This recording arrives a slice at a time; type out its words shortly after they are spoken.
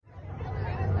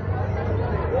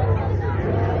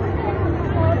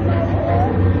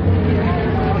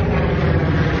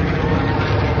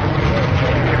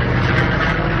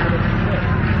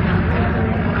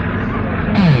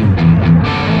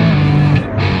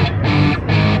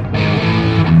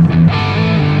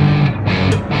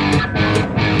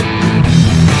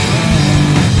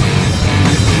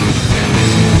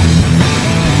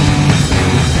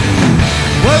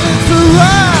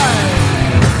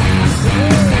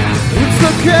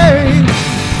okay.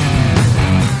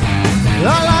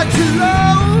 I like to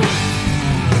love,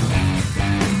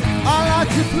 I like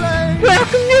to play.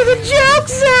 Welcome to the Joke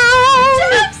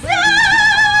Zone! Joke Zone!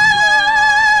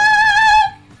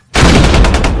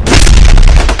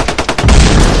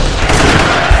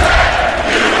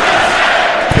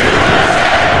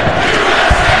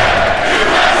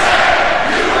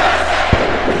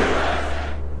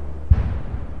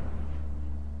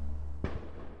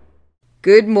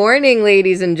 Good morning,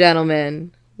 ladies and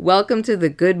gentlemen. Welcome to the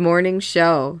Good Morning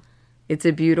Show. It's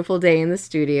a beautiful day in the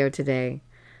studio today.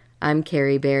 I'm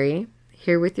Carrie Berry,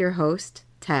 here with your host,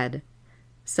 Ted.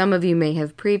 Some of you may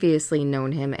have previously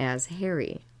known him as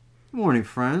Harry. Good morning,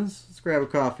 friends. Let's grab a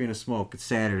coffee and a smoke. It's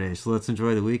Saturday, so let's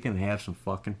enjoy the weekend and have some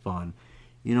fucking fun.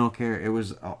 You know, Carrie, it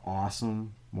was an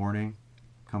awesome morning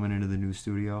coming into the new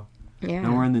studio. Yeah.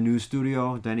 Now we're in the new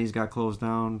studio. Denny's got closed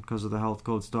down because of the health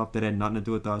code stuff. That had nothing to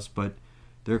do with us, but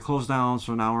they're closed down,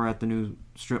 so now we're at the new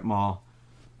strip mall.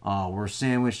 We're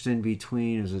sandwiched in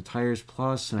between. There's a Tires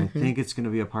Plus, and I think it's going to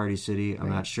be a Party City. I'm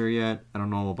not sure yet. I don't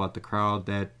know about the crowd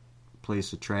that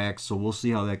place attracts, so we'll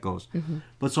see how that goes.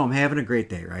 But so I'm having a great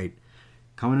day, right?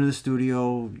 Coming to the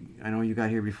studio. I know you got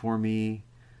here before me.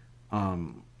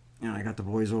 I got the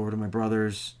boys over to my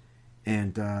brother's,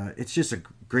 and it's just a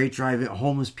great drive.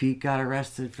 Homeless Pete got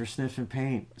arrested for sniffing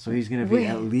paint, so he's going to be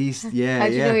at least, How'd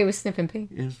you know he was sniffing paint?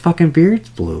 His fucking beard's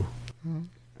blue.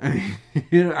 I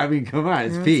mean, come on,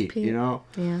 it's Pete, Pete. you know?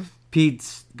 Yeah.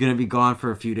 Pete's going to be gone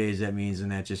for a few days, that means, and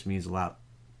that just means a lot.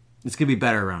 It's going to be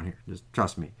better around here, just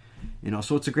trust me. You know,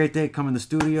 so it's a great day. Come in the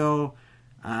studio.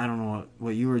 I don't know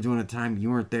what you were doing at the time. You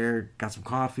weren't there. Got some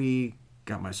coffee,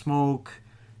 got my smoke,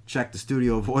 checked the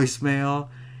studio voicemail,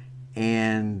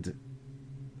 and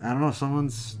I don't know,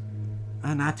 someone's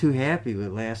not too happy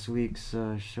with last week's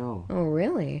show. Oh,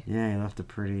 really? Yeah, he left a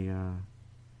pretty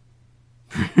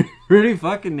pretty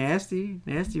fucking nasty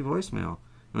voicemail.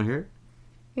 Want to hear it?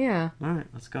 Yeah. All right,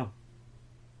 let's go.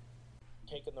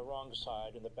 Taken the wrong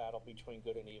side in the battle between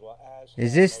good and evil.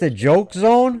 Is this the Joke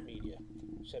Zone?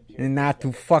 You're not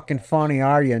too fucking funny,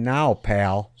 are you now,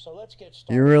 pal? So let's get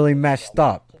started. You really messed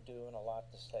up.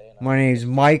 My name's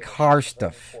Mike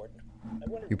Harstuff.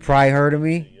 You probably heard of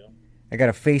me. I got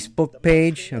a Facebook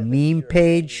page, a meme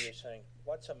page,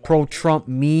 pro-Trump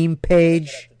meme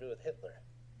page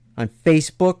on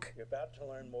Facebook.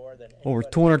 Over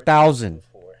 200,000.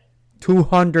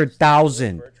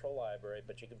 200,000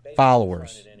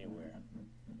 followers.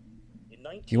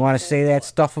 You want to say that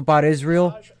stuff about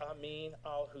Israel?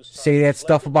 Say that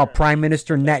stuff about Prime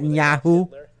Minister Netanyahu?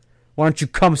 Why don't you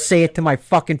come say it to my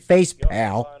fucking face,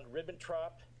 pal?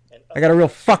 I got a real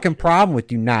fucking problem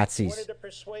with you Nazis.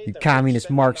 You communist,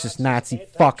 Marxist, Nazi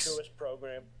fucks.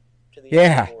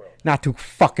 Yeah, not too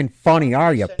fucking funny,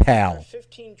 are you, pal?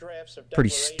 Pretty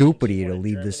stupid of you to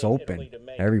leave this open.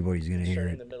 Everybody's gonna hear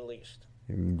it.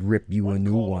 And rip you a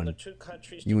new one.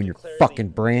 You and your fucking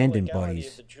Brandon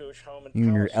buddies. You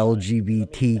and your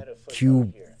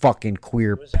LGBTQ fucking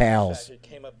queer pals.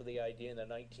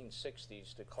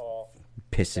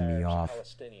 Pissing me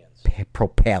off.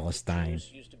 Pro-Palestine.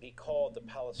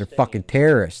 They're fucking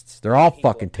terrorists. They're all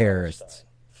fucking terrorists.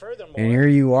 And here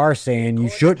you are saying you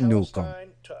shouldn't nuke them.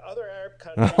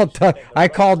 I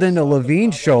called in the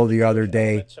Levine show the other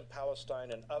day.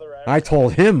 I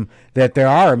told him that there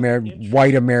are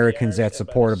white Americans that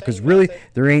support him, because really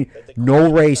there ain't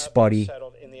no race, buddy.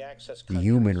 The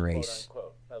human race.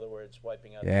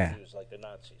 Yeah,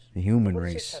 the human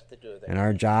race. And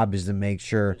our job is to make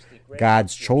sure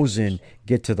God's chosen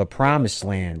get to the promised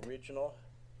land.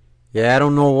 Yeah, I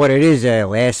don't know what it is.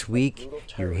 Last week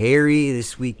you're Harry,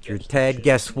 this week you're Ted.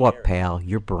 Guess what, pal?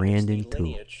 You're Brandon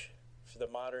too. For the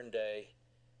modern day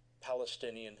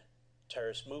Palestinian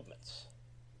terrorist movements.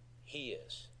 He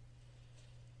is.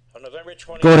 On November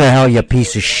 20th, go to hell, you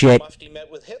piece of shit. Mufti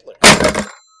met with Hitler.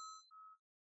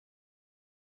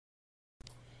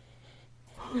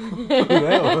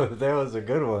 that was a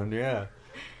good one, yeah.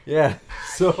 Yeah.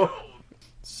 So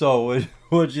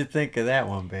what'd you think of that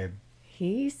one, babe?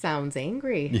 He sounds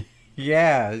angry.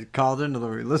 Yeah, called into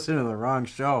listen to the wrong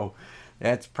show.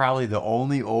 That's probably the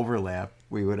only overlap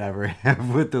we would ever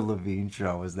have with the Levine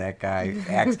show, is that guy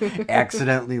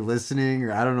accidentally listening,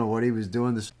 or I don't know what he was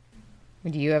doing.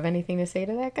 Do you have anything to say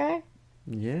to that guy?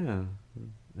 Yeah.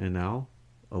 And now,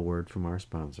 a word from our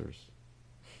sponsors.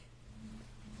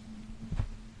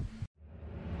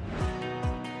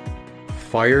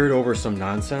 Fired over some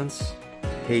nonsense?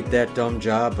 Hate that dumb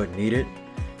job but need it?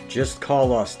 Just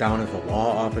call us down at the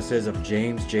law offices of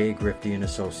James J. Grifty and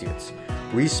Associates.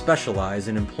 We specialize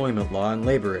in employment law and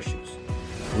labor issues.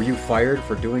 Were you fired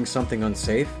for doing something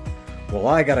unsafe? Well,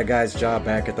 I got a guy's job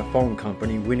back at the phone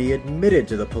company when he admitted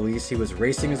to the police he was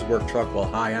racing his work truck while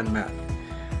high on meth.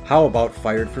 How about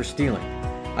fired for stealing?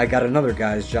 I got another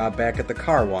guy's job back at the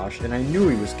car wash, and I knew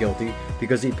he was guilty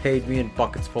because he paid me in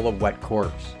buckets full of wet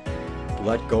quarters.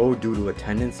 Let go due to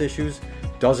attendance issues?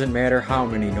 Doesn't matter how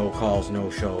many no calls,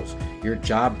 no shows. Your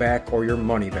job back or your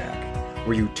money back.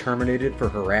 Were you terminated for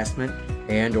harassment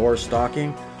and or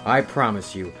stalking? I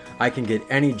promise you, I can get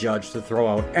any judge to throw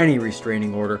out any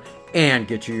restraining order and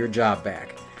get you your job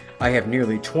back. I have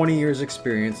nearly 20 years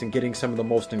experience in getting some of the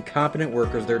most incompetent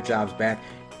workers their jobs back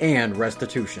and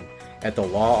restitution. At the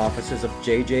law offices of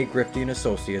J.J. Grifty &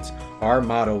 Associates, our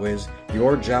motto is,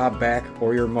 your job back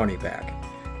or your money back.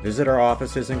 Visit our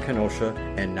offices in Kenosha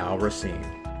and now Racine.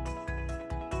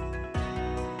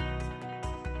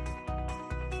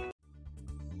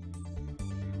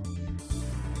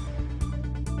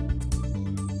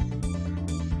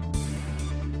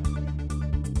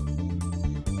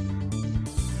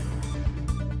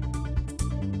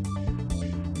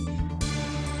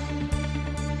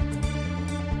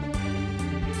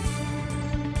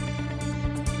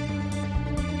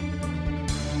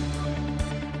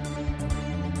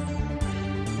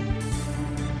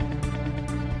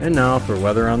 And now for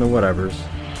Weather on the Whatevers,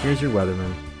 here's your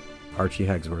weatherman, Archie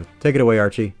Hegsworth. Take it away,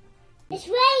 Archie. It's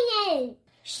raining!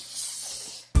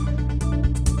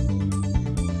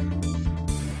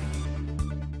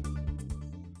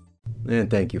 And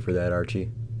thank you for that,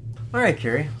 Archie. All right,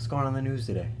 Carrie, what's going on in the news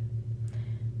today?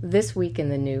 This week in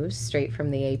the news, straight from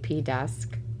the AP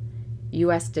desk,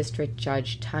 U.S. District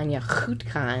Judge Tanya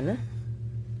Chutkan.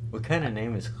 What kind of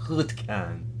name is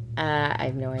Chutkan? I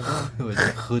have no idea. Was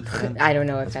it Chutkan? I don't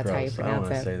know if that's how you gross. pronounce I don't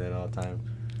want to it. say that all the time.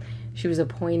 She was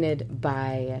appointed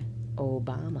by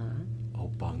Obama.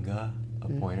 Obunga?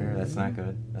 Appointer? That's not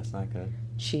good. That's not good.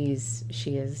 She is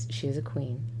a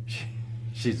queen.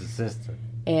 She's a sister.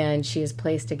 And she has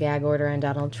placed a gag order on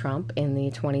Donald Trump in the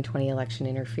 2020 election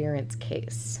interference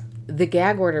case. The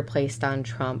gag order placed on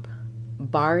Trump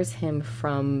bars him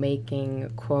from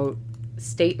making, quote,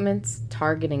 statements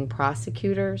targeting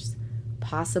prosecutors,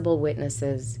 possible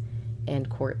witnesses, and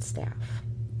court staff.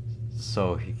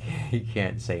 So he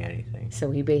can't say anything. So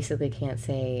he basically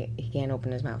he can't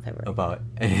open his mouth ever. About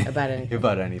anything.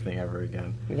 About anything ever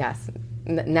again. Yes.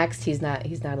 Next, he's not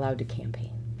allowed to campaign.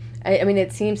 I mean,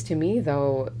 it seems to me,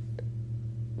 though,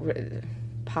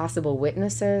 possible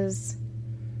witnesses.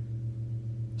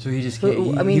 So he just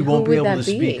can't, he won't be able to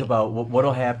speak about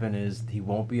what'll happen is he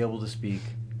won't be able to speak.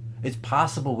 It's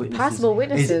possible witnesses. Possible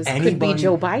witnesses could be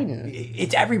Joe Biden.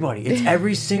 It's everybody. It's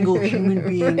every single human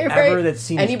being ever that's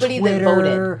seen anybody his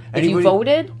Twitter, that voted. If you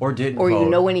voted or didn't or vote, you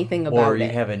know anything about or you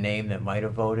it, have a name that might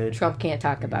have voted. Trump can't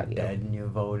talk about you. Dead and you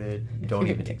voted. You don't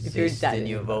even exist and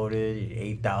you voted.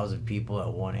 8,000 people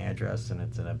at one address and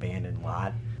it's an abandoned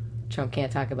lot. Trump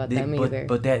can't talk about them either.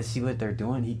 But see what they're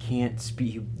doing? He can't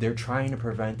speak. They're trying to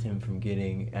prevent him from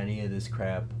getting any of this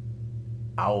crap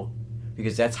out.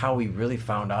 Because that's how we really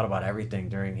found out about everything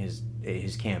during his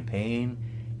campaign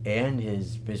and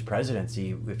his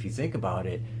presidency. If you think about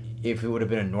it, if it would have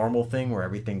been a normal thing where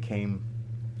everything came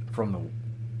from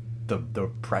the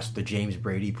press, the James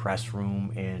Brady press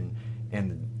room and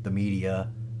the media,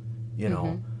 you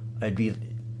know, it'd be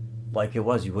like it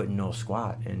was. You wouldn't know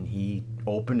squat. And he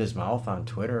opened his mouth on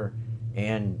Twitter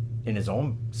and in his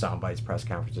own soundbites, press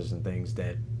conferences and things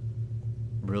that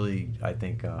really, I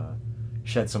think,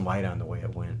 shed some light on the way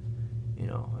it went. You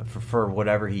know, for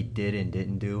whatever he did and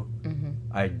didn't do,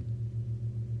 I'd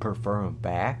prefer him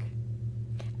back.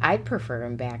 I'd prefer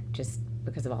him back just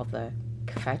because of all the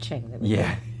fetching that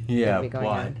would be going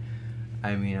on.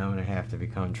 I mean, I'm going to have to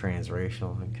become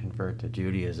transracial and convert to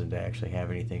Judaism to actually have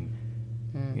anything,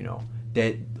 you know,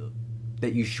 that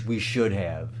we should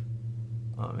have.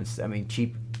 I mean,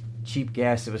 cheap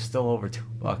gas. It was still over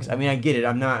 $2. I mean, I get it.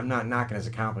 I'm not knocking his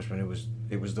accomplishment.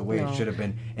 It was the way it should have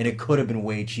been, and it could have been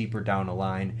way cheaper down the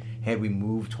line had we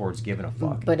moved towards giving a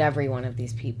fuck. But every one of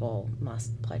these people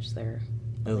must pledge their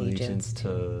allegiance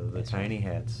to the tiny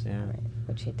hats, yeah. Right,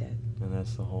 which he did. And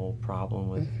that's the whole problem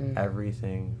with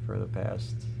everything for the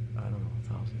past, I don't know,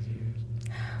 thousands of years.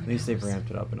 At least they've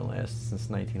ramped it up since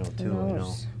 1902. Who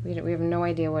knows? We have no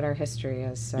idea what our history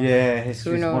is. So yeah,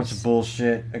 history's a bunch of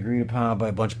bullshit agreed upon by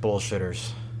a bunch of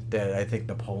bullshitters. That I think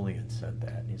Napoleon said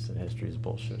that. He said history is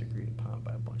bullshit agreed upon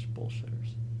by a bunch of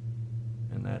bullshitters.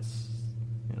 And that's,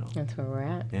 you know. That's where we're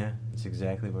at. Yeah, that's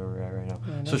exactly where we're at right now.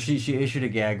 Yeah, so she issued a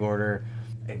gag order.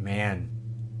 And man,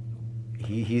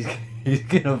 he's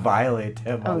gonna violate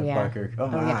that motherfucker.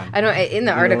 Come on. Yeah. I know. In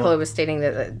the article, it was stating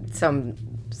that some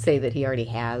say that he already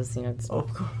has. You know, it's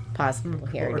possible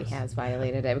he already has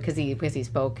violated it because he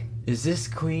spoke Is this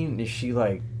queen? Is she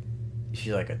like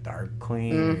a dark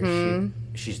queen? Mm-hmm.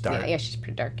 She's dark. Yeah, she's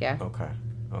pretty dark. Yeah. Okay.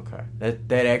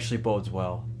 That actually bodes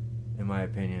well, in my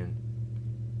opinion.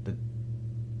 The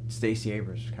Stacey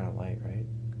Abrams is kind of light, right?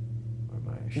 Or am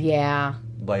I? Yeah.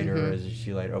 Lighter? Mm-hmm. Is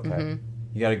she lighter? Okay. Mm-hmm.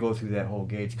 You got to go through that whole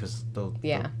gauge because they're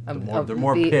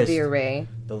more the, pissed. The array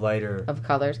The lighter of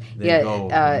colors. they Yeah. go,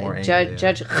 the more angry they are.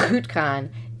 Judge Khut Khan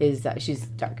is she's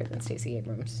darker than Stacey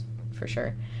Abrams for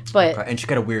sure, but Okay, and she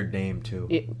got a weird name too.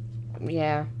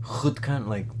 yeah. Khutkan,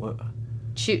 like what?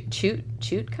 Chutkan?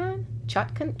 Chutkan?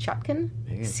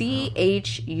 Yeah.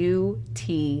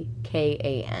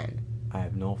 Chutkan. I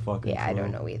have no fucking. Yeah, I clue.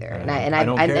 don't know either, I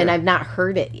don't care. and I've not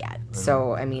heard it yet.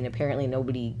 So I mean, apparently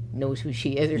nobody knows who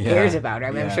she is or cares about her.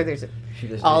 I mean, I'm sure there's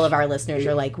all of our listeners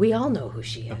are like, we all know who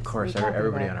she is. Of course, What are you talking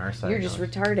everybody about? on our side. You're just knows.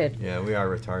 retarded. Yeah, we are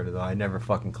retarded though. I never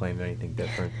fucking claimed anything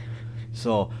different.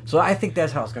 So I think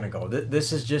that's how it's gonna go.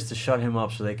 This is just to shut him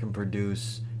up so they can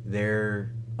produce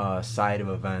their side of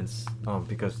events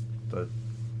because the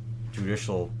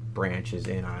judicial branch is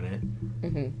in on it.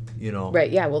 Mm-hmm. You know, Right?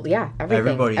 Yeah. Well, yeah.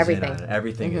 everybody's Everything. in on it.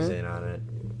 Everything is Mhm. in on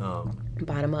it.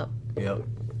 Bottom up. Yep.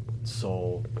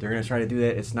 So they're gonna try to do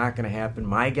that. It's not gonna happen.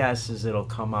 My guess is it'll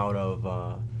come out of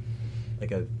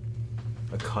like a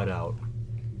cutout.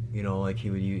 You know, like he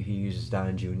uses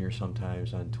Don Jr.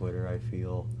 sometimes on Twitter. I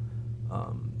feel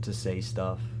to say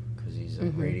stuff because he's a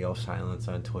radio silence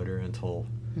on Twitter until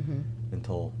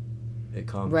it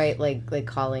comes. Right. Like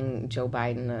calling Joe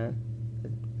Biden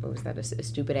what was that? A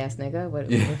stupid ass nigga? What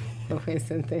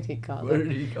was it that he called? What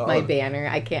did he call my it? banner?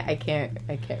 I can't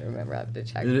remember. I have to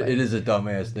check. It is a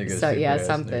dumbass nigga. So yeah,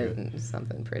 stupid-ass nigga.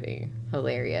 something pretty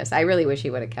hilarious. I really wish he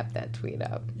would have kept that tweet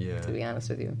up. Yeah. To be honest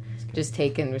with you, just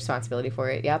taking responsibility for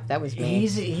it. Yep, that was me.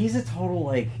 He's a total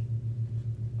like.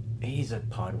 He's a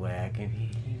pudwack, and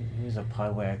he was a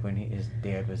pudwack when his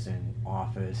dad was in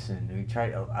office, and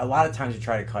a lot of times we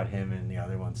try to cut him and the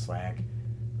other one slack.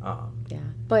 Yeah,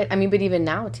 but I mean, but even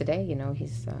now today, you know,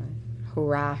 he's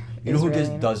hurrah. You know who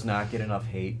Israel, does not get enough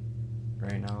hate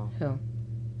right now? Who?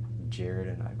 Jared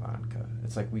and Ivanka.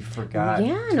 It's like we forgot.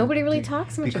 Yeah, nobody really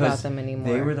talks much about them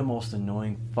anymore. They were the most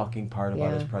annoying fucking part about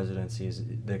Yeah. his presidency. Is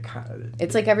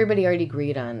it's like everybody already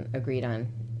agreed on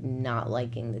not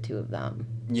liking the two of them.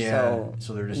 Yeah.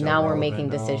 So they're just now we're irrelevant making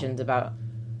now. decisions about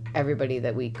everybody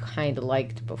that we kind of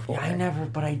liked before. Yeah,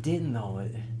 but I didn't though.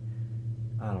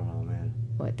 I don't know, man.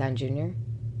 What, Don Jr.?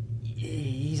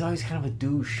 He's always kind of a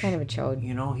douche. Kind of a chode.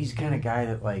 You know, he's the kind of guy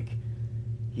that, like,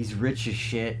 he's rich as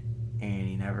shit, and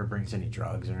he never brings any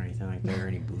drugs or anything like that, or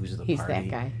any booze at the He's party. that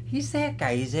guy. He's that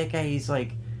guy. He's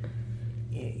like,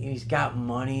 he's got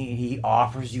money. He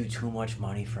offers you too much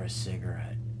money for a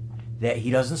cigarette. That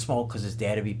he doesn't smoke because his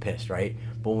dad would be pissed, right?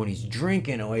 But when he's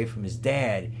drinking away from his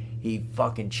dad, he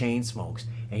fucking chain smokes.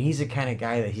 And he's the kind of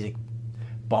guy that he's like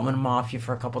bumming him off you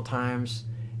for a couple times,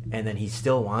 and then he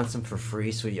still wants them for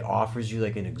free, so he offers you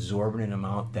like an exorbitant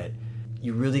amount that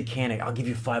you really can't. I'll give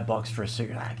you $5 for a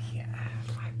cigarette. I can't.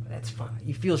 That's fine.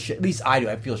 You feel shit. At least I do.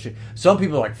 I feel shit. Some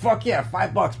people are like, "Fuck yeah,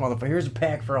 $5, motherfucker. Here's a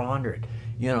pack for 100."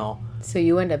 You know. So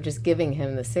you end up just giving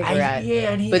him the cigarette.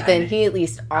 And then he at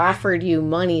least offered you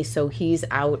money, so he's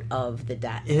out of the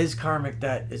debt. His karmic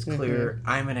debt is clear.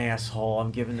 I'm an asshole. I'm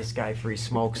giving this guy free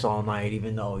smokes all night,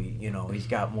 even though he's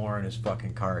got more in his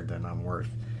fucking card than I'm worth.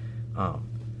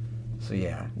 So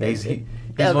yeah, he's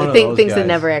one of those Things guys. that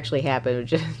never actually happened.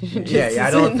 Just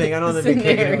I don't think they're kicking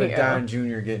it with scenario. Don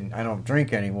Jr. getting. I don't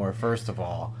drink anymore. First of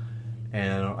all,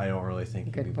 and I don't really think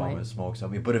he'd Good be point. bumming smokes off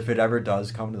me. But if it ever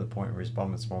does come to the point where he's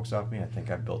bumming smokes off me, I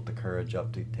think I built the courage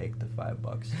up to take the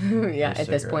 $5. Yeah, at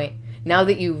this point, now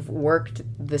that you've worked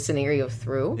the scenario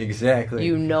through, Exactly.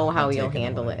 you know how I'm you'll taking the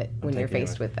handle money. it I'm when you're taking the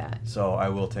faced money. with that. So I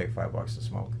will take $5 to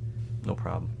smoke. No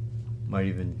problem. Might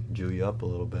even Jew you up a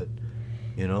little bit.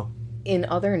 You know. In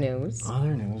other news,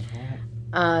 Other news.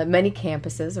 What? many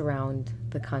campuses around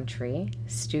the country,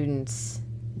 students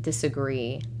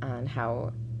disagree on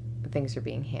how things are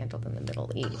being handled in the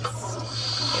Middle East.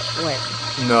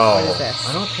 What? No. What is this?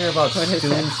 I don't care about What is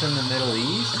students in the Middle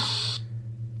East.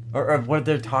 Or what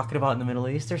they're talking about in the Middle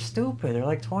East. They're stupid. They're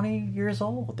like 20 years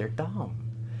old. They're dumb.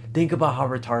 Think about how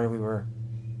retarded we were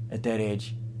at that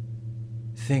age.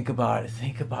 Think about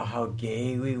how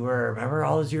gay we were. Remember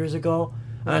all those years ago?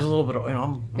 I was a little bit,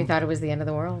 We thought it was the end of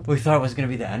the world. we thought it was going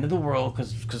to be the end of the world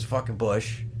because fucking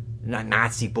Bush. Not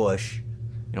Nazi Bush.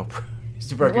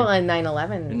 Super Well, and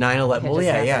 9/11. 9/11. Well,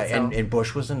 yeah, happened, so- and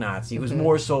Bush was a Nazi. It was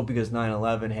more so because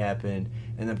 9/11 happened,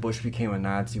 and then Bush became a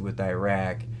Nazi with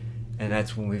Iraq, and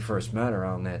that's when we first met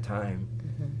around that time.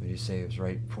 Would you say it was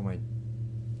right before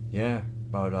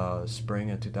about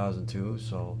spring of 2002?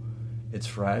 So it's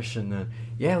fresh, and then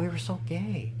we were so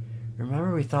gay.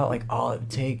 remember we thought, like, all it would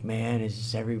take, man, is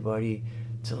just everybody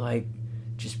to, like,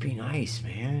 just be nice,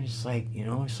 man. Just, like, you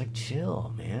know, just, like,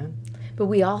 chill, man. But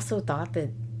we also thought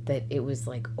that it was,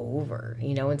 like, over,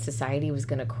 you know, and society was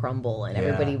going to crumble and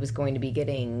everybody was going to be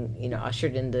getting, you know,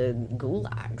 ushered into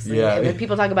gulags. Yeah. And when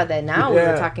people talk about that now, we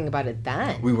were talking about it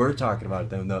then. We were talking about it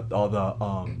then. All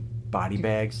the body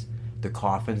bags, the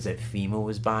coffins that FEMA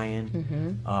was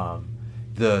buying,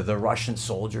 the Russian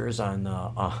soldiers on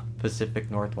the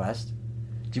Pacific Northwest.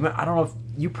 Do you? I don't know if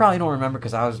you probably don't remember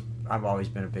because I've always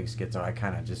been a big schizo. I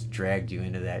kind of just dragged you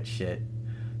into that shit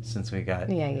since we got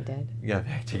you did. Got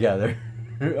back together.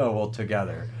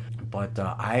 Together. But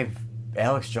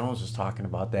Alex Jones was talking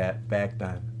about that back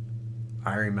then.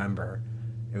 I remember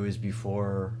it was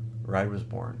before Red was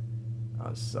born.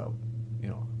 So, you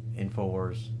know,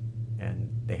 InfoWars, and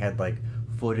they had like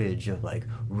footage of like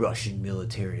Russian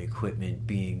military equipment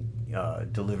being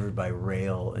delivered by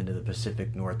rail into the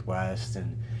Pacific Northwest,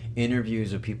 and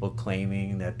interviews of people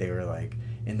claiming that they were like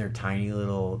in their tiny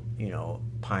little, you know,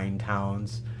 pine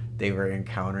towns, they were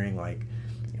encountering like,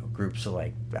 you know, groups of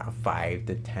like 5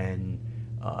 to 10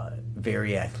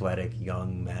 very athletic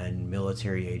young men,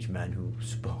 military age men who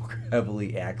spoke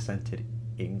heavily accented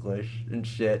English and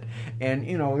shit. And,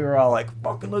 you know, we were all like,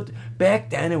 fucking look. Back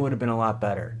then it would have been a lot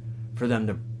better for them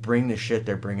to bring the shit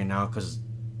they're bringing now, because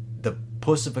the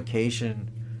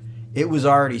pussification, it was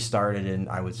already started in,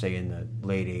 I would say, in the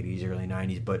late 80s, early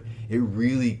 90s, but it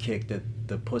really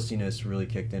the pussiness really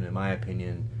kicked in my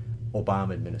opinion,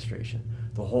 Obama administration.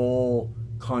 The whole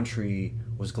country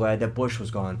was glad that Bush was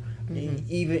gone.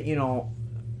 Even, you know,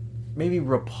 maybe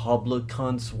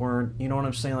Republicans weren't, you know what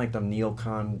I'm saying, like the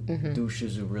neocon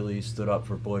douches who really stood up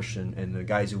for Bush, and the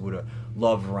guys who would have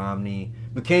loved Romney.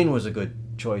 McCain was a good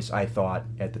choice, I thought,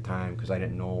 at the time, because I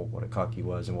didn't know what a cuck he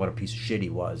was and what a piece of shit he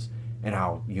was and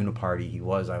how uniparty he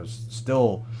was. I was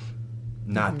still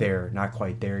not there, not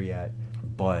quite there yet.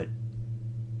 But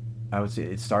I would say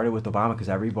it started with Obama because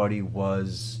everybody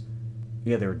was,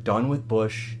 they were done with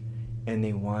Bush and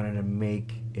they wanted to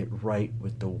make it right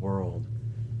with the world.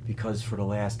 Because for the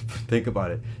last, think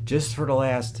about it, just for the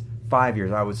last 5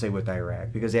 years, I would say with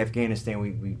Iraq, because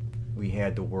Afghanistan, we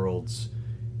had the world's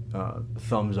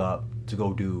thumbs up to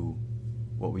go do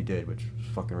what we did, which was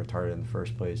fucking retarded in the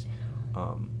first place.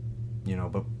 You know,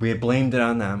 but we had blamed it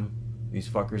on them. These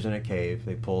fuckers in a cave.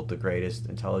 They pulled the greatest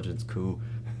intelligence coup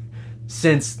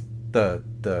since the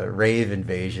rave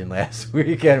invasion last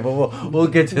weekend. But we'll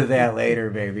get to that later,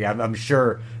 baby. I'm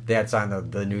sure that's on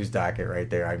the news docket right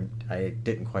there. I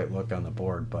didn't quite look on the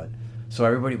board, but so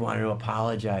everybody wanted to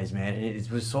apologize, man. And it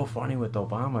was so funny with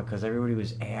Obama because everybody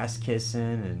was ass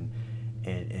kissing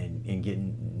and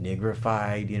getting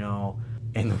nigrified, you know,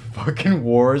 and the fucking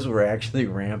wars were actually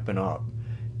ramping up.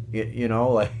 You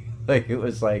know, like it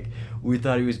was like we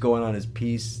thought he was going on his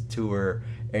peace tour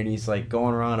and he's like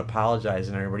going around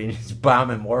apologizing to everybody and he's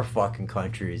bombing more fucking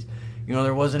countries. You know,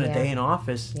 there wasn't a day in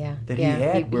office that he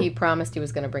had. He promised he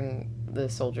was going to bring the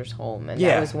soldiers home, and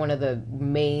that was one of the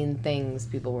main things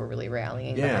people were really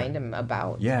rallying behind him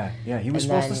about. Yeah. He was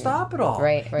supposed to stop it all.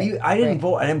 Right. I didn't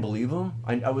vote. I didn't believe him.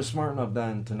 I was smart enough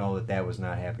then to know that was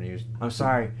not happening. I'm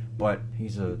sorry, but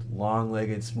he's a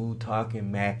long-legged, smooth-talking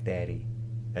Mac Daddy,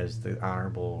 as the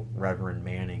Honorable Reverend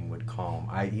Manning would call him.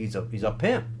 He's a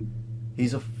pimp.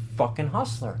 He's a fucking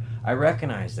hustler. I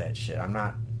recognize that shit. I'm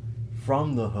not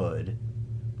from the hood,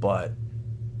 but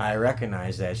I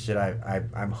recognize that shit.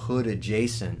 I'm hood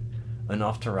adjacent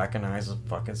enough to recognize a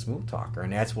fucking smooth talker,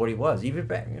 and that's what he was. Even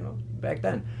back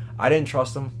then, I didn't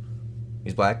trust him.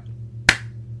 He's black.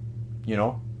 You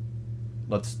know,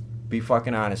 let's be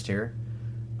fucking honest here.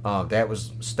 That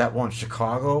was step one.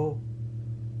 Chicago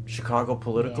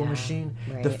political machine.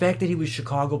 Right. The fact that he was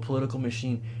Chicago political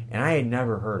machine, and I had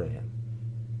never heard of him.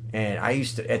 And I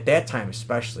used to, at that time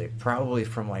especially, probably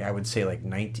from like, I would say like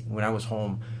when I was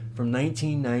home, from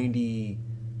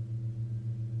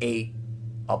 1998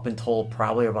 up until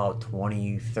probably about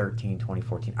 2013,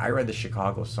 2014, I read the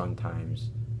Chicago Sun-Times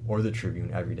or the Tribune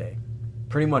every day.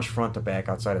 Pretty much front to back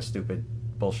outside of stupid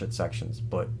bullshit sections,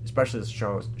 but especially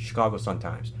the Chicago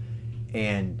Sun-Times.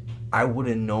 And I would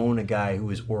have known a guy who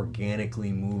was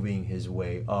organically moving his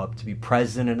way up to be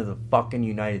president of the fucking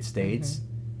United States.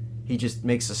 He just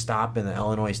makes a stop in the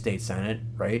Illinois State Senate,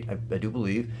 right? I do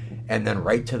believe, and then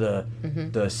right to the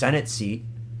Senate seat,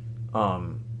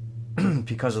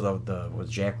 because of with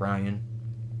Jack Ryan,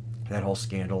 that whole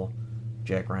scandal,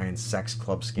 Jack Ryan's sex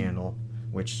club scandal,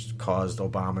 which caused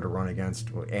Obama to run against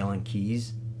Alan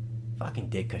Keyes. Fucking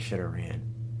Ditka should have ran.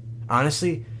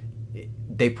 Honestly,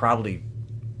 they probably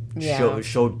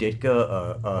showed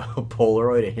Ditka a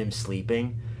Polaroid of him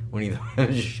sleeping when he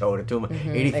just showed it to him.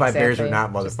 85 bears or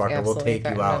not, motherfucker, we'll take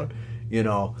you out. You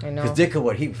know, because Ditka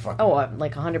would he fucking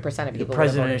like 100% of people. The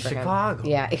president of Chicago.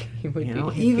 Yeah, he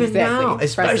would be. Even now,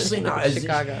 especially now,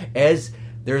 Chicago. as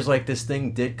there's like this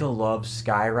thing, Ditka loves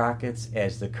skyrockets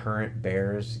as the current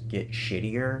Bears get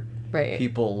shittier. Right.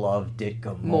 People love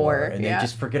Ditka more, and they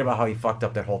just forget about how he fucked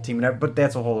up that whole team. But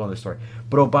that's a whole other story.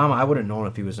 But Obama, I would have known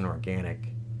if he was an organic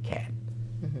cat.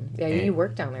 Yeah, you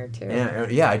worked down there too.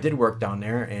 Yeah, I did work down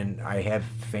there, and I have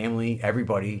family.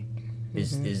 Everybody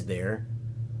is there.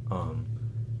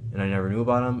 And I never knew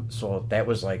about him, so that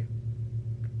was like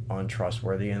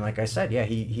untrustworthy. And like I said, yeah,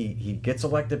 he gets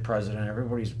elected president.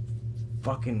 Everybody's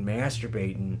fucking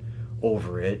masturbating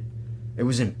over it. It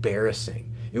was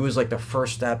embarrassing. It was like the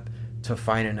first step to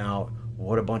finding out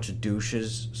what a bunch of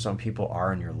douches some people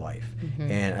are in your life.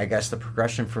 And I guess the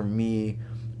progression for me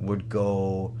would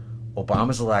go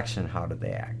Obama's election. How did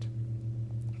they act?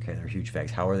 Okay, they're huge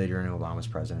facts. How are they during Obama's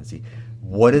presidency?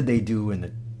 What did they do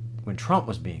when Trump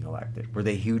was being elected? Were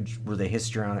they huge? Were they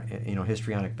histrionic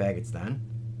faggots then?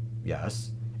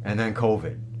 Yes. And then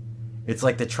COVID. It's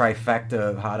like the trifecta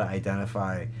of how to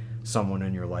identify someone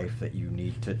in your life that you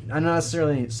need to. I'm not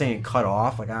necessarily saying cut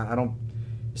off. Like I don't.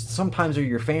 Sometimes they're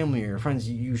your family or your friends.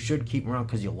 You should keep them around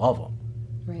because you love them,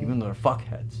 even though they're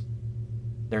fuckheads.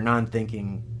 They're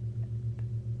non-thinking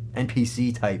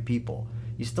NPC type people.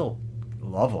 You still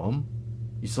love them.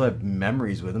 You still have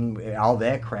memories with them, all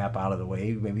that crap out of the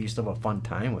way. Maybe you still have a fun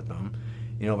time with them,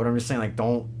 but I'm just saying, like,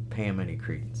 don't pay them any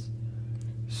credence.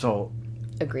 So,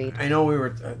 agreed. I know we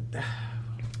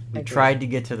tried to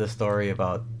get to the story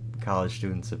about college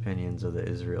students' opinions of the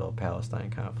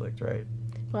Israel-Palestine conflict, right?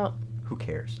 Well, who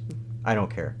cares? I don't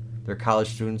care. They're college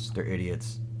students. They're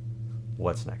idiots.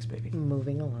 What's next, baby?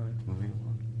 Moving along.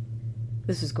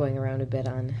 This was going around a bit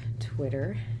on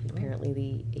Twitter. Apparently,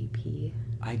 the AP.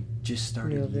 I just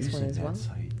started using that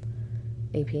site.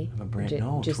 AP? I'm a brand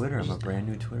Twitter. I'm a brand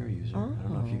new Twitter user. I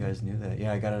don't know if you guys knew that.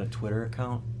 Yeah, I got a Twitter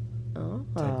account. Ted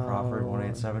Crawford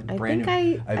 187.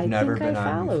 I've never been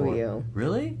on before. You.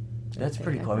 Really? That's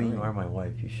pretty cool. I mean, you are my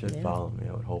wife. You should follow me.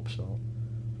 I would hope so.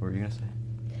 What were you gonna say?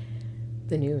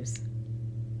 The news.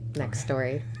 Next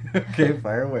story. Okay,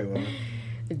 fire away, woman.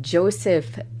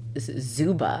 Joseph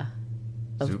Zuba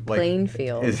of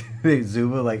Plainfield. Is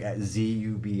Zuba like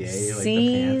Z-U-B-A?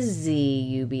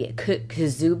 C-Z-U-B-A.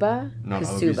 Kazuba? No,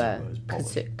 Kazuba.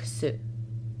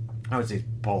 I would say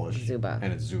Polish. Zuba.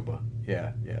 And it's Zuba.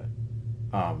 Yeah.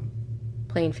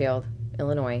 Plainfield,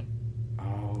 Illinois.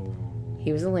 Oh.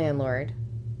 He was a landlord,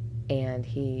 and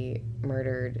he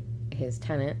murdered his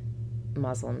tenant,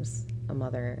 Muslims. The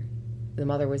mother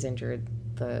was injured.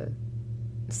 The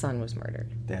son was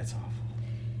murdered. That's awful.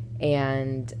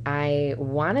 And I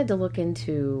wanted to look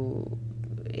into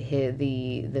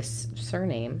the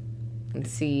surname and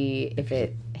see if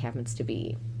it happens to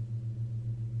be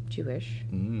Jewish.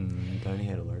 Tiny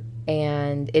head alert.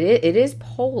 And it is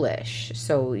Polish,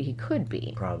 so he could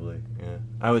be. Probably, yeah.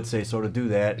 I would say so. To do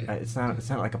that, it's not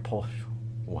like a Polish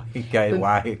white guy,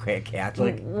 white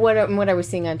Catholic. What I was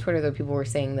seeing on Twitter, though, people were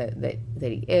saying that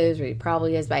he is, or he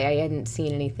probably is, but I hadn't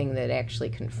seen anything that actually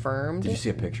confirmed. Did you see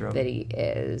a picture of that he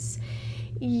is?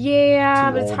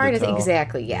 Yeah, but it's hard to say.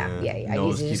 Exactly. Yeah.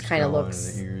 He just kind of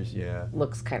looks. Ears, yeah.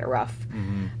 Looks kind of rough.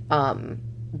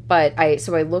 But I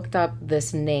looked up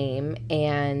this name,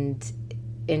 and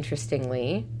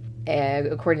interestingly,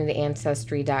 according to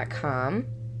Ancestry.com,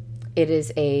 it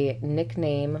is a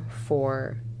nickname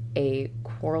for a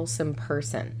quarrelsome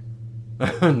person.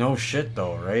 No shit,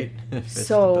 though, right?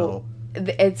 So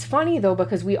it's funny though,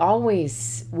 because we always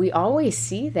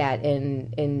see that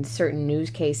in certain news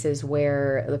cases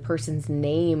where the person's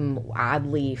name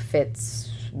oddly fits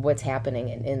what's happening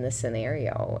in the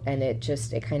scenario, and it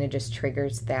kind of just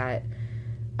triggers that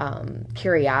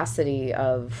curiosity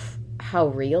of how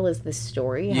real is this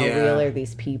story? How real are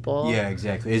these people? Yeah,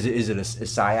 exactly. Is it a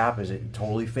psyop? Is it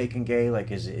totally fake and gay?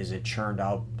 Like, is it churned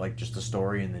out like just a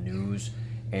story in the news,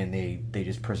 and they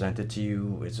just present it to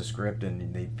you? It's a script,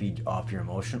 and they feed off your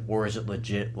emotion, or is it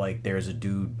legit? Like, there's a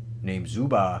dude named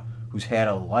Zuba who's had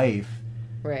a life,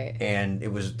 right? And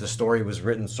the story was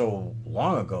written so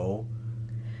long ago.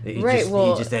 He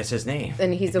just that's his name,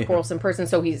 and he's a quarrelsome person.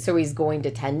 So he's going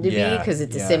to tend to be, because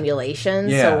it's a simulation.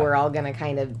 Yeah. So we're all going to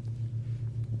kind of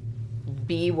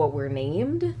be what we're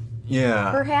named,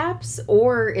 perhaps,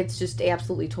 or it's just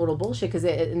absolutely total bullshit. Because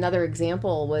another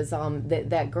example was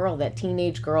that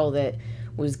teenage girl that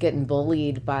was getting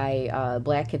bullied by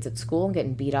black kids at school and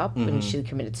getting beat up, and she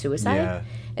committed suicide.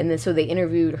 And then so they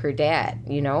interviewed her dad,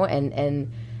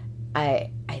 and I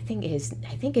think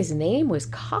his name was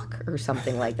Cuck or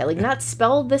something like that. Like, not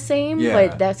spelled the same, Yeah.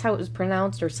 but that's how it was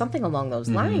pronounced or something along those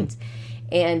lines.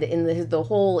 And in the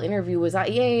whole interview was,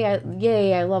 yay,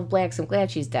 I love blacks. I'm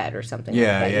glad she's dead or something.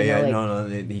 Yeah, like that, yeah, you know,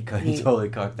 yeah. like, No, he totally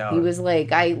cucked out. he was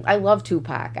like, I love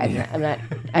Tupac.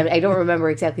 I don't remember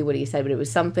exactly what he said, but it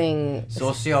was something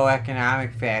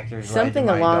Socioeconomic factors. something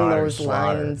led to my along daughter's those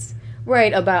slaughter. lines.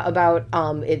 Right, about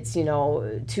it's, you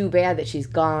know, too bad that she's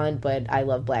gone, but I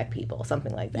love black people,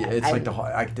 something like that. Yeah, it's like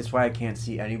that's why I can't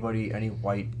see any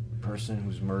white person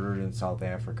who's murdered in South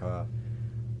Africa.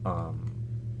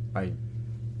 I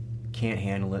can't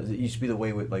handle it. It used to be the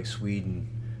way with like Sweden,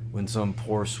 when some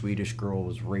poor Swedish girl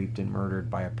was raped and murdered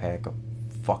by a pack of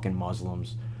fucking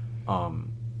Muslims,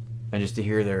 and just to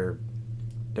hear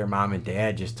their mom and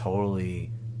dad just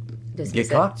totally get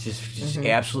cucked, just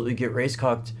absolutely get race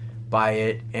cucked by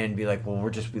it, and be like, well,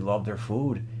 we love their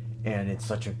food, and it's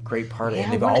such a great part of it.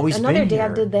 And they've always been here. Another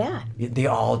dad did that. They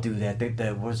all do that.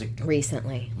 What was it?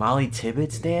 Recently. Molly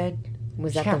Tibbetts' dad?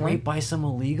 Was She that the got one? raped by some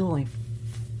illegal and he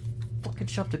fucking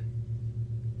shoved a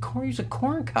corn. He's a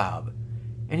corn cob.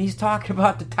 And he's talking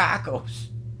about the tacos.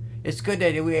 It's good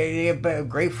that we have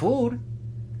great food.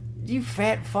 You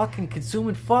fat fucking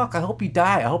consuming fuck. I hope you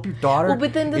die. I hope your daughter Well,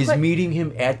 but then is meeting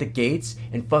him at the gates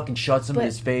and fucking shuts him in But-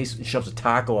 his face and shoves a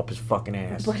taco up his fucking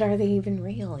ass. But are they even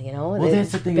real, you know? Well,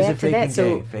 that's the thing, is back it to that.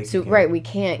 fake and gay? So right, we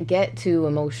can't get too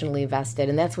emotionally vested,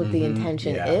 and that's what the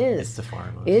intention Yeah, is. it's the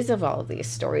farmers. Is of all of these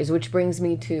stories, which brings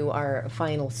me to our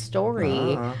final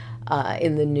story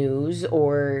in the news,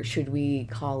 or should we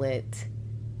call it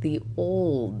the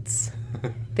olds?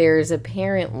 There's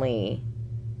apparently,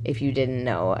 if you didn't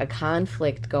know, a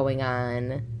conflict going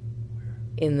on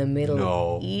in the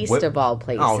Middle East of all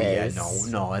places. Oh yeah,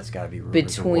 no, that's got to be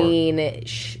rumors of war. Between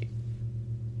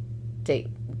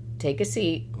take a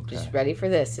seat. Just ready for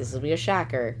this. This will be a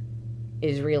shocker.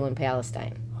 Israel and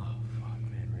Palestine. Oh fuck,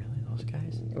 man, really? Those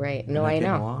guys? Right? No, They're not I getting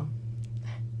know. along?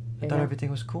 I thought everything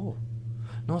was cool.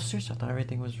 No, seriously, I thought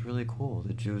everything was really cool.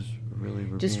 The Jews really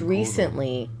were Just being cool to them.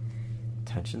 recently,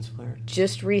 Tensions flared.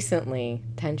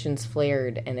 tensions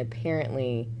flared, and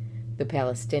apparently the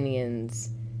Palestinians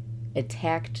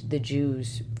attacked the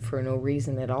Jews for no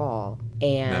reason at all,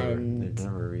 and There's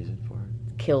never a reason for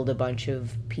it. killed a bunch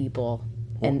of people.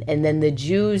 And then the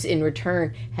Jews in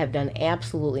return have done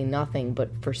absolutely nothing,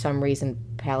 but for some reason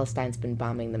Palestine's been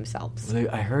bombing themselves.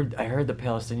 I heard the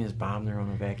Palestinians bomb their own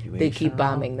evacuation. They keep route,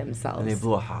 bombing themselves. and they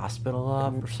blew a hospital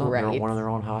up or something. Right. One of their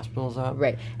own hospitals up.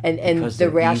 Right. And Because the they're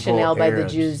rationale evil by the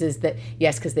Arabs. Jews is that,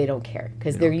 yes, because they don't care.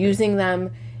 Because they're using them,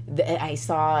 I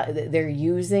saw, they're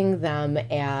using them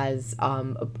as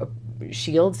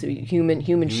shields, human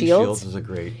shields. Shields is a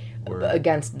great word.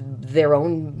 Against their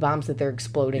own bombs that they're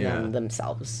exploding Yeah. on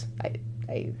themselves.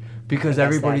 Because I guess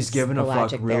everybody's that's given the a fuck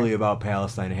logic really there. about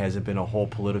Palestine. It hasn't been a whole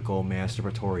political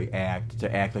masturbatory act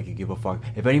to act like you give a fuck.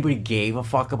 If anybody gave a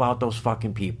fuck about those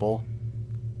fucking people,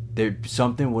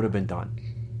 something would have been done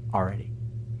already.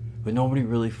 But nobody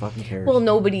really fucking cares. Well,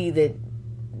 nobody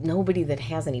that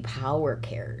has any power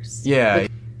cares. Yeah,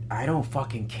 I don't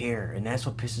fucking care, and that's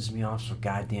what pisses me off so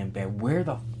goddamn bad. Where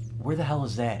the hell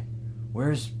is that?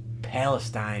 Where's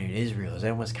Palestine and Israel? Is that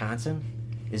in Wisconsin?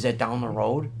 Is that down the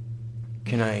road?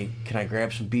 Can I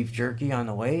grab some beef jerky on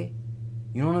the way?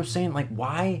 You know what I'm saying? Like,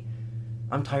 why?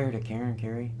 I'm tired of caring,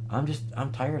 Carrie. I'm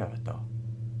tired of it though.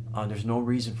 There's no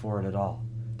reason for it at all.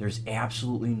 There's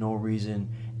absolutely no reason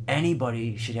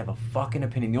anybody should have a fucking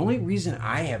opinion. The only reason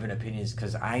I have an opinion is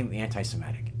because I'm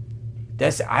anti-Semitic.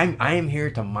 I am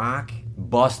here to mock,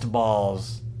 bust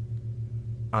balls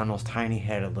on those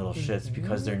tiny-headed little shits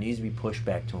because there needs to be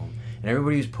pushback to them. And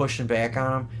everybody who's pushing back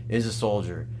on them is a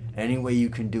soldier. Any way you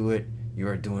can do it, you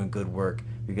are doing good work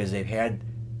because they've had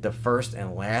the first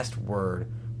and last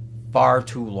word far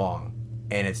too long,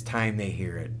 and it's time they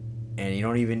hear it. And you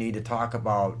don't even need to talk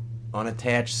about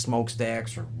unattached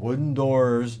smokestacks or wooden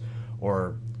doors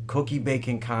or cookie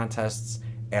baking contests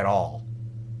at all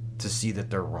to see that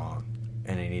they're wrong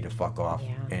and they need to fuck off.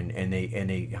 Yeah. And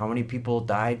they how many people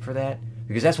died for that?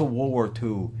 Because that's what World War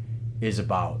II is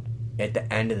about. At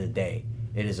the end of the day,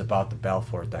 it is about the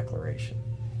Balfour Declaration.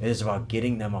 It is about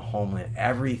getting them a homeland.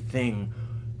 Everything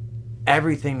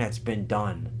that's been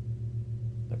done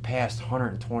the past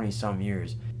 120 some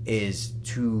years is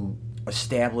to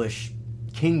establish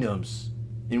kingdoms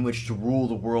in which to rule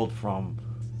the world from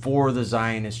for the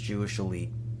Zionist Jewish elite,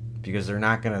 because they're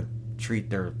not going to treat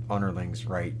their underlings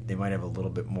right. They might have a little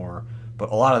bit more,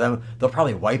 but a lot of them, they'll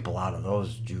probably wipe a lot of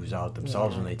those Jews out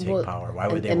themselves when they take power. Why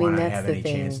would they want to have any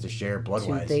chance to share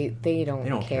blood-wise? They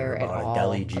don't care at about a all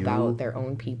Delhi Jew about their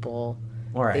own people.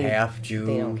 or a half Jew.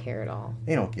 They don't care at all.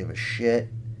 They don't give a shit.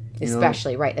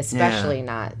 Especially, right, especially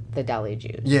not the deli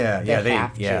Jews. Yeah, the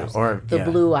half Jews, or the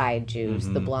blue-eyed Jews,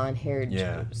 the blonde-haired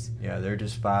yeah. Jews. Yeah, they're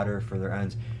just fodder for their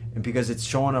ends. And because it's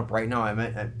showing up right now, I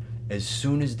meant as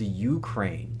soon as the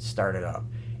Ukraine started up,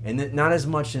 and not as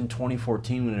much in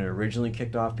 2014 when it originally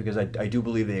kicked off, because I do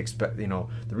believe they expect, the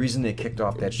reason they kicked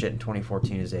off that shit in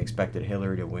 2014 is they expected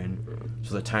Hillary to win,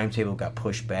 so the timetable got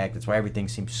pushed back. That's why everything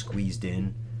seems squeezed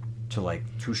in to like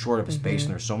too short of a space,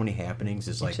 and there's so many happenings.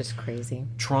 It's like just crazy.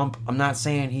 Trump, I'm not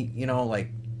saying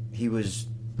he was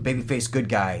a babyface good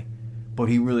guy, but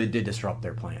he really did disrupt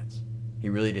their plans. He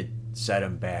really did set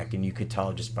them back, and you could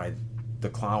tell just by the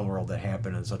clown world that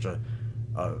happened in such a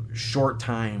short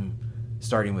time,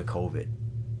 starting with COVID.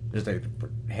 It's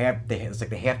like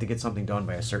they have to get something done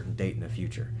by a certain date in the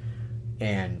future,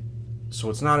 and so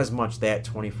it's not as much that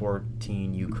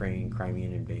 2014 Ukraine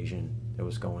Crimean invasion that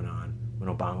was going on when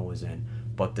Obama was in,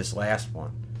 but this last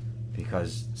one,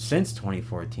 because since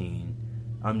 2014,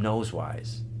 I'm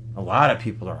nose-wise. A lot of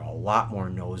people are a lot more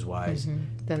nose-wise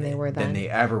than they were then. Than they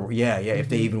ever were. Yeah, if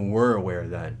they even were aware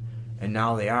then. And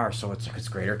now they are, so it's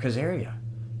greater Khazaria.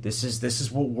 This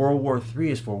is what World War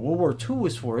III is for. World War II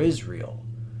is for Israel.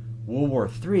 World War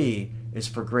III is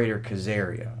for greater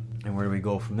Khazaria. And where do we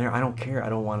go from there? I don't care. I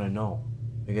don't want to know.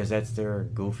 Because that's their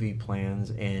goofy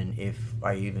plans, and if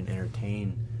I even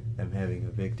entertain them having a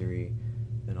victory,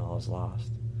 then all is lost.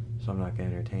 So I'm not going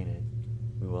to entertain it.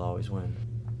 We will always win.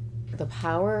 The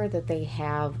power that they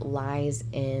have lies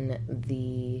in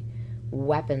the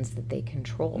weapons that they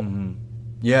control. Mm-hmm.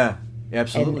 Yeah,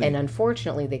 absolutely. And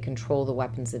unfortunately, they control the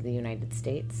weapons of the United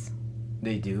States.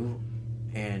 They do,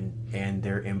 and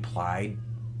their implied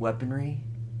weaponry,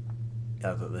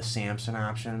 the Samson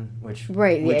option, which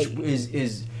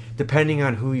is depending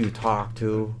on who you talk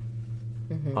to,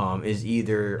 is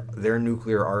either their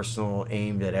nuclear arsenal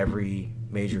aimed at every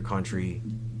major country,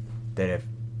 that if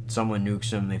someone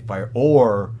nukes them, they fire,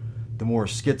 or the more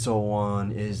schizo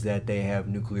one is that they have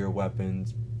nuclear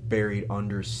weapons buried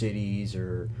under cities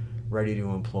or ready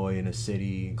to employ in a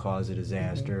city and cause a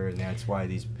disaster, and that's why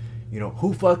these,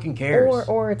 who fucking cares?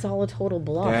 Or it's all a total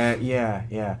bluff.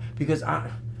 Yeah, because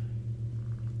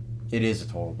it is a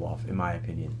total bluff, in my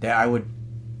opinion. That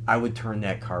I would turn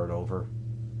that card over,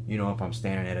 if I'm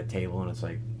standing at a table and it's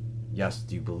like, yes,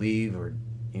 do you believe, or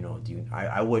do you?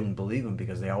 I wouldn't believe them,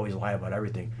 because they always lie about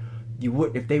everything. You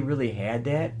would, if they really had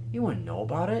that, you wouldn't know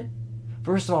about it.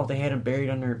 First of all, if they had them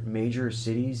buried under major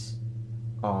cities,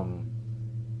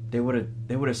 they would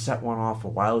have set one off a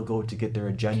while ago to get their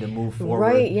agenda moved forward.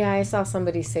 Right? Yeah, I saw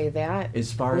somebody say that.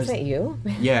 Was that you?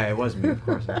 Yeah, it was me, of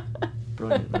course.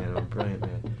 Brilliant man.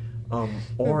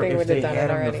 Or if they had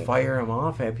them to fire them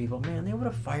off at people, man, they would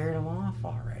have fired them off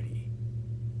already.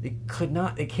 They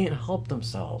can't help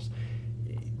themselves.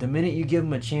 The minute you give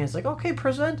them a chance, like, okay,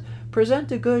 present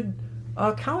a good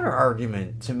counter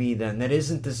argument to me, then, that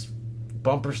isn't this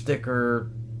bumper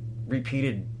sticker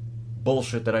repeated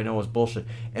bullshit that I know is bullshit,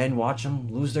 and watch them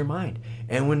lose their mind.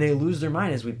 And when they lose their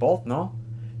mind, as we both know,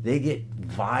 they get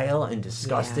vile and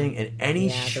disgusting, and any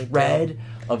shred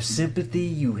of sympathy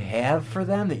you have for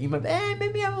them, that you might,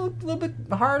 maybe I'm a little bit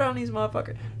hard on these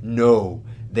motherfuckers. No,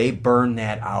 they burn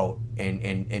that out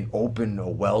and open a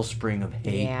wellspring of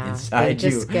hate inside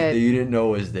you that you didn't know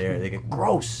was there. They get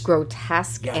gross.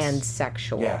 Grotesque and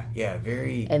sexual. Yeah,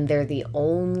 very. And they're the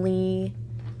only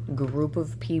group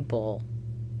of people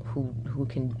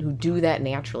who do that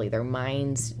naturally. Their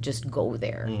minds just go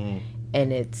there.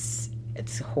 And it's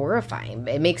horrifying.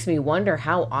 It makes me wonder,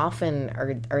 how often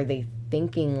are they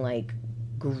thinking like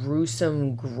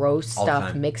gruesome, gross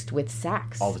stuff mixed with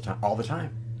sex? All the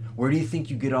time. Where do you think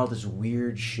you get all this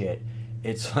weird shit?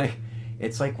 It's like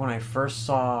when I first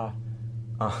saw,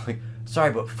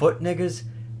 sorry, but foot niggas.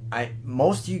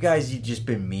 Most of you guys, you've just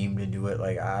been memed into it.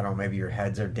 Like, I don't know, maybe your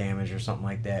heads are damaged or something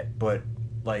like that. But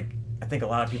like, I think a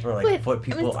lot of people are like, foot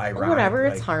people, ironic. Whatever,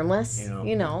 like, it's harmless.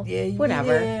 Yeah,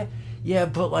 whatever. Yeah,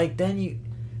 but like then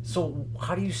so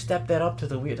how do you step that up to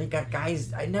the weird? Like,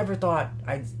 guys, I never thought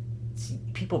I'd see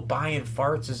people buying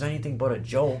farts as anything but a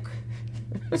joke.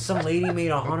 Some lady made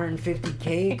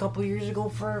 $150K a couple years ago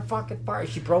for a fucking fart.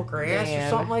 She broke her ass or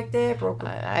something like that.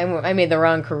 I made the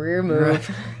wrong career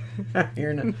move.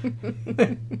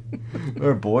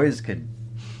 Or boys could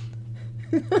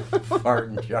fart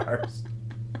in jars.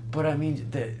 But I mean,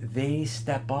 they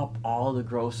step up all the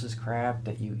grossest crap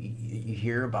that you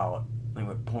hear about, like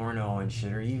with porno and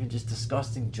shit, or even just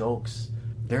disgusting jokes.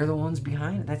 They're the ones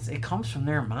behind it. It comes from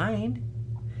their mind.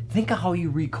 Think of how you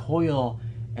recoil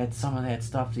at some of that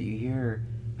stuff that you hear,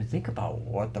 and think about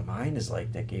what the mind is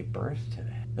like that gave birth to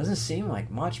that. Doesn't seem like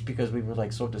much, because we were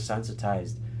like so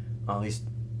desensitized, at least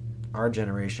our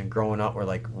generation growing up where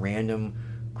like random,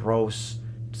 gross,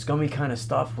 scummy kind of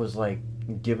stuff was like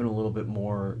given a little bit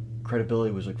more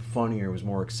credibility, was like funnier, was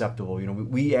more acceptable. You know,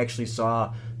 we actually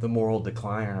saw the moral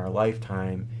decline in our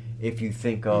lifetime if you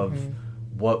think of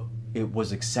what it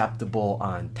was acceptable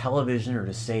on television or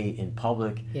to say in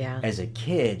public as a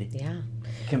kid. Yeah.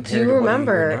 Compared Do you to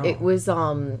remember what you hear now. it was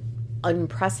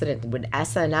unprecedented when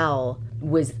SNL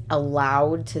was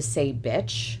allowed to say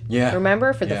bitch? Yeah.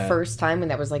 Remember for the Yeah. first time when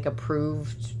that was like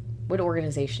approved? What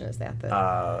organization is that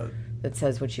that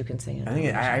says what you can say? In I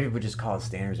think television? I would just call it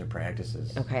standards and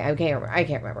practices. Okay, I can't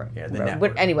remember. Yeah, the But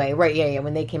network. anyway, right, yeah.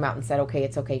 When they came out and said, okay,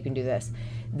 it's okay, you can do this.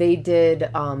 They did,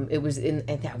 it was in,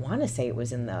 I want to say it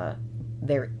was in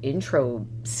their intro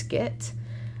skit.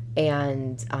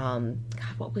 And, God,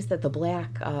 what was that?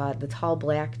 The tall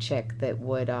black chick that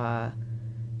would,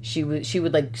 she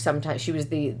would like sometimes, she was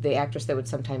the actress that would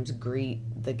sometimes greet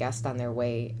the guest on their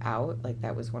way out. Like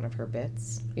that was one of her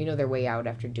bits. You know, their way out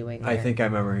after doing I think I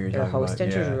remember who you're their talking about.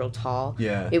 hosting. She was Yeah. real tall.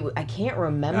 Yeah. I can't I know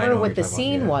remember what what you're the talking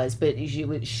scene about, yeah. was,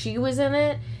 but she was in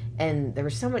it, and there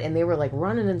was someone, and they were like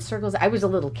running in circles. I was a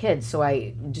little kid, so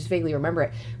I just vaguely remember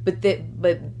it. But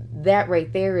that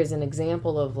right there is an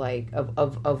example of like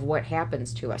of what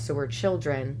happens to us. So we're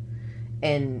children,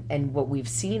 and what we've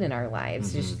seen in our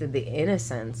lives, just the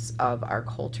innocence of our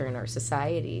culture and our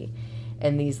society,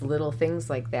 and these little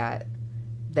things like that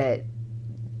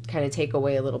kind of take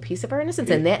away a little piece of our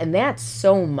innocence, and that's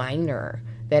so minor,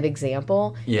 that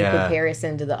example, in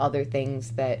comparison to the other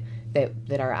things that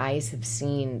our eyes have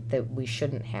seen that we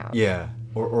shouldn't have. Yeah,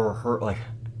 or her like,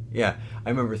 yeah. I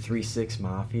remember 3 6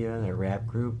 Mafia, that rap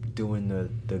group, doing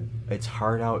the "It's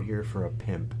Hard Out Here for a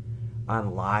Pimp"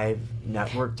 on live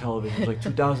network television. It was like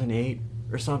 2008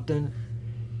 or something.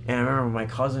 And I remember my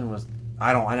cousin was.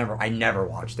 I never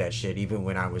watched that shit, even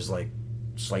when I was like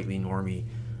slightly normie.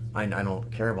 I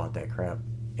don't care about that crap.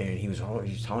 And he was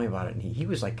telling me about it, and he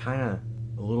was like kind of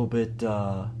a little bit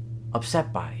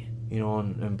upset by it, you know.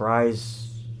 And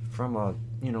Bry's from a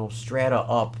strata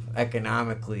up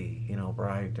economically,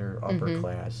 Bry, they're upper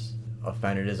class,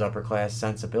 offended his upper class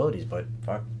sensibilities, but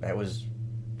fuck, that was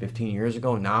 15 years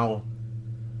ago. Now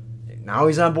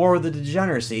he's on board with the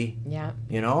degeneracy. Yeah.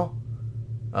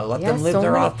 Let them live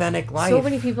their authentic life. So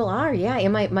many people are, yeah.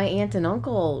 And my aunt and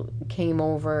uncle came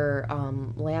over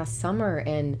last summer,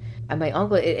 and my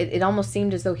uncle, it almost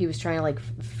seemed as though he was trying to like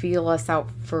feel us out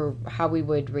for how we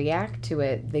would react to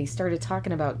it. They started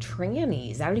talking about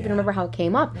trannies. I don't even remember how it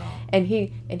came up. No. And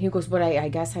he goes, but I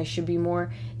guess I should be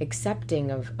more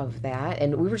accepting of that.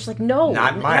 And we were just like, no,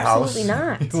 not in my absolutely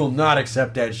house. not. You will not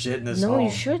accept that shit in this home. No,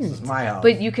 you shouldn't. This is my house.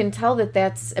 But you can tell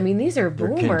that's, I mean, these are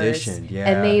boomers. They're conditioned, yeah.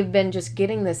 And they've been just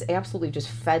getting this absolutely just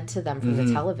fed to them from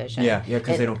the television. Yeah,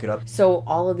 because they don't get up. So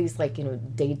all of these like,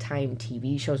 daytime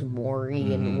TV shows,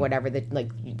 Maury and whatever that like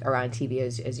are on TV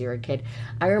as you're a kid.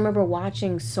 I remember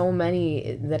watching so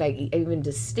many that I even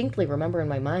distinctly remember in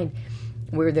my mind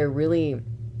where they're really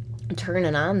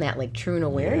turning on that like true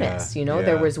awareness. Yeah.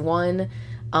 There was one.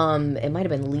 It might have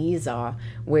been Lisa,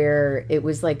 where it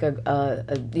was like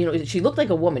she looked like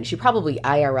a woman. She probably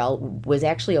IRL was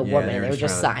actually a woman. They were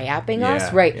just psyoping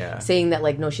us, right? Yeah. Saying that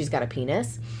like, no, she's got a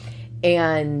penis.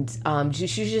 And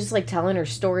she was just like telling her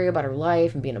story about her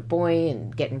life and being a boy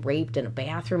and getting raped in a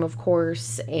bathroom, of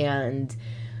course. And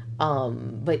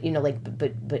but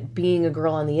being a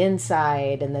girl on the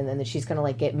inside, and then she's gonna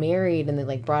like get married, and they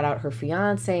like brought out her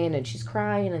fiance, and she's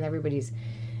crying, and everybody's.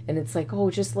 And it's like,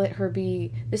 oh, just let her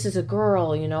be. This is a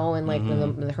girl, and like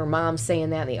when her mom's saying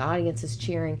that, and the audience is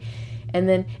cheering. And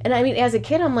I mean, as a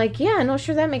kid, I'm like, yeah, no,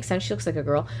 sure, that makes sense. She looks like a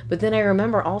girl. But then I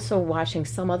remember also watching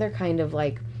some other kind of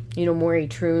like, Maury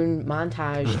Troon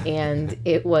montage, and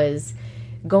it was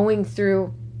going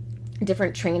through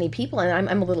different tranny people. And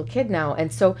I'm a little kid now.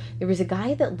 And so there was a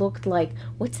guy that looked like,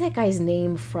 what's that guy's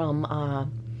name from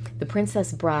The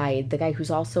Princess Bride, the guy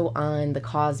who's also on The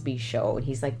Cosby Show, and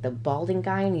he's like the balding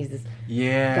guy, and he's this got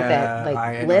that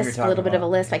like lisp, a little bit of a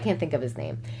lisp. I can't think of his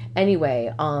name.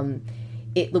 Anyway,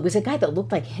 it was a guy that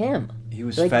looked like him. He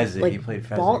was Fezzik. He played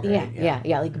Fezzik. Right?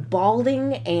 Yeah, like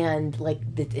balding, and like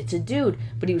it's a dude,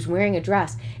 but he was wearing a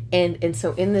dress, and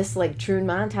so in this like true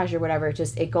montage or whatever,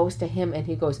 it goes to him, and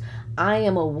he goes, "I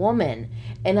am a woman,"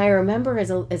 and I remember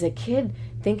as a kid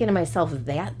thinking to myself,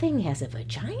 that thing has a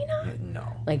vagina? No.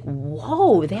 Like,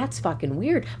 whoa, that's fucking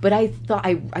weird. But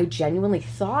I genuinely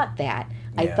thought that.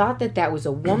 I thought that was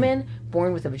a woman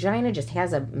born with a vagina, just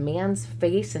has a man's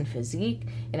face and physique.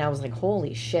 And I was like,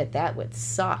 holy shit, that would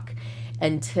suck.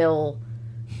 Until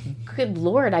good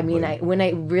Lord. I mean, Like, when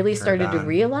I really started to on.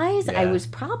 realize, I Yeah. was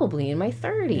probably in my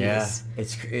 30s. Yeah,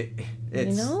 it's You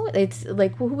know, it's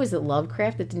like, who was it,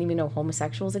 Lovecraft, that didn't even know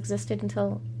homosexuals existed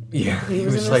until yeah. he He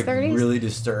was was in his like 30s? really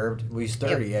disturbed. Well, he's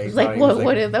 30. Yeah, It he was thought like, he was,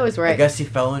 what if that was right? I guess he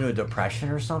fell into a depression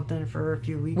or something for a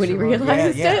few weeks. When he or what.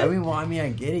 realized yeah, it? I mean, I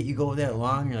get it. You go that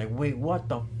long, you're like, wait, what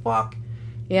the fuck?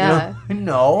 Yeah. You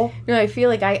know? No, I feel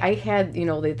like I had,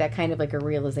 that kind of like a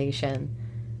realization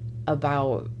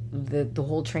about the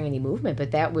whole tranny movement,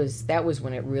 but that was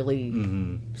when it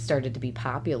really started to be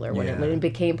popular, when Yeah. it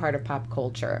became part of pop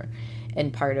culture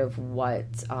and part of what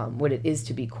it is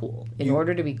to be cool. In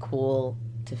order to be cool,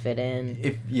 to fit in,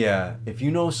 If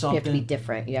you know something, you have to be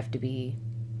different. You have to be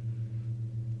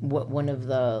one of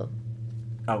the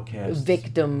outcast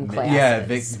victim classes.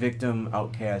 Yeah, victim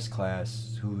outcast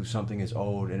class who something is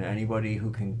owed, and anybody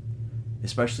who can,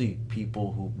 especially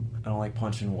people who, I don't like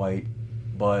punching white,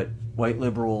 but white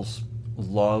liberals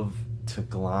love to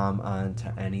glom onto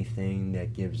anything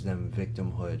that gives them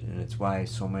victimhood, and it's why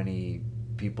so many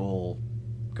people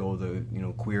go the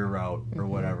queer route or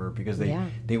whatever, because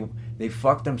they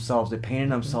fuck themselves, they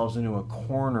painted themselves into a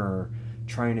corner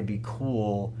trying to be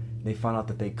cool. They found out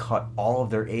that they cut all of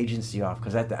their agency off,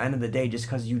 because at the end of the day, just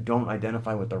because you don't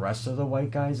identify with the rest of the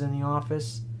white guys in the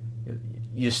office,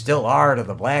 you still are to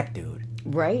the black dude.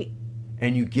 Right.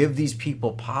 And you give these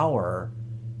people power,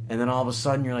 and then all of a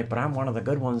sudden you're like, but I'm one of the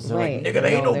good ones. They're Right. like, nigga,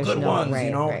 they ain't no there's good ones,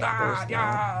 right, right.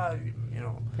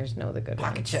 There's There's no the good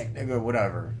pocket ones. check, nigga,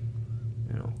 whatever.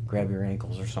 Grab your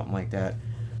ankles or something like that.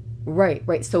 Right.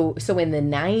 So in the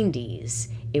 90s,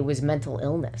 it was mental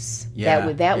illness. Yeah,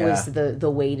 That yeah. was the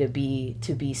way to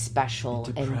be special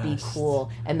and be Depressed. cool.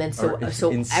 And then Or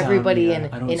so insomnia, everybody I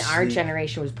don't in our sleep.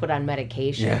 generation was put on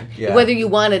medication, Yeah, yeah. whether you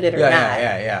wanted it or not.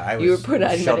 Yeah. I was You were put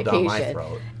on shoved down my medication.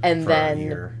 throat And for then- a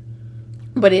year.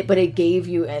 But it gave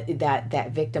you that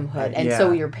victimhood, and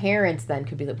so Yeah. your parents then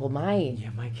could be like, well, my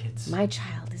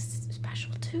child is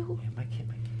special too. Yeah, my kid's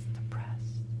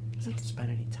depressed. He doesn't spend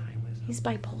any time with him. He's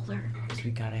bipolar. Because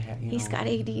we gotta have, He's got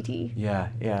ADD.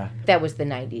 Yeah. That was the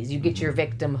 90s. You get your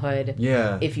victimhood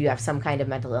Yeah. if you have some kind of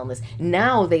mental illness.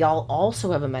 Now they all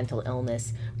also have a mental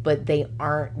illness, but they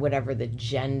aren't whatever the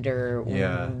gender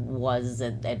Yeah. was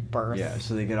at birth. Yeah,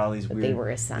 so they get all these that weird... they were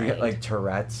They assigned. get, like,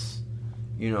 Tourette's,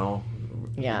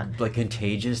 Yeah. like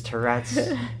contagious Tourette's. If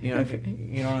you know what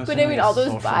I'm But saying? I mean, Like all those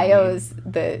social bios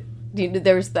that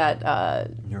there's that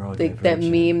neurodivergent. that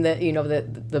meme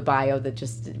that the bio that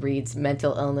just reads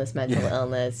mental illness, mental Yeah.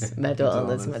 illness, mental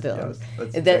illness, mental yes, illness.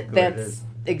 that's That exactly what it that's is.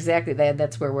 exactly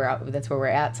that's where we're at. That's where we're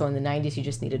at. So in the 90s, you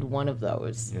just needed one of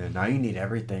those. Yeah, now you need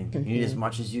everything. You need as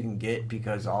much as you can get,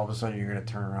 because all of a sudden you're going to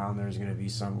turn around, there's going to be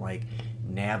some, like,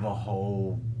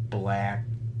 Navajo, black,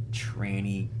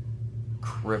 tranny,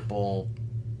 cripple,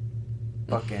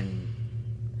 fucking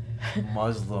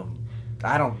Muslim.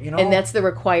 I don't, And that's the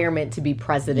requirement to be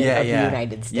president of the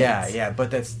United States. Yeah, but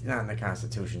that's not in the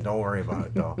Constitution. Don't worry about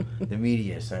it, though. The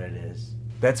media said it is.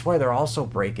 That's why they're also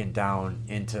breaking down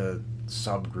into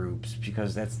subgroups,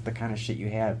 because that's the kind of shit you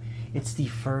have. It's the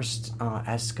first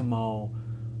Eskimo,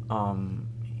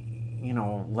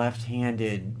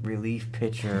 left-handed relief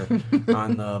pitcher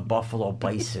on the Buffalo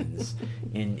Bisons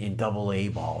in Double-A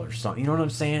ball or something. You know what I'm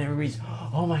saying? Everybody's,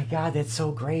 oh my God, that's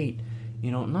so great.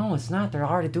 No, it's not. They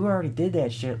already did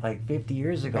that shit like 50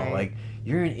 years ago. Right. Like,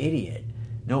 you're an idiot.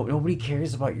 No, nobody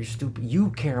cares about your stupid.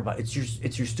 You care about it's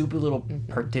your stupid little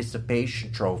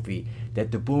participation trophy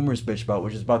that the boomers bitch about,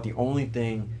 which is about the only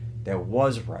thing that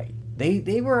was right.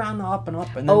 They were on the up and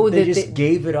up, and then they just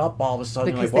gave it up all of a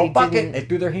sudden. Because Like, well, fuck didn't- it. They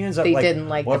threw their hands up. they like, didn't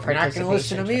like well, the if you're not going to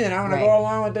listen to me, then I'm going participation. to go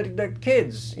along with the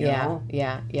kids. You know?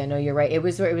 Yeah. No, you're right. It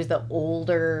was the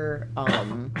older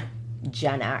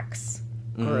Gen X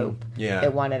group Yeah.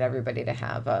 that wanted everybody to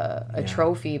have a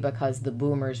trophy, because the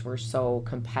boomers were so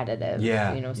competitive.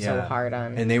 Yeah, so hard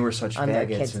on. And they were such on their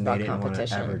faggots, kids and they about didn't want to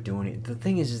competition. ever do anything. The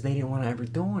thing is they didn't want to ever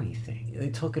do anything. They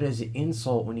took it as an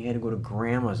insult when you had to go to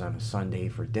grandma's on a Sunday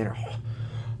for dinner.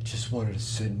 Just wanted to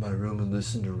sit in my room and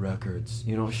listen to records.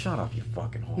 Shut up, you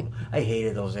fucking hole. I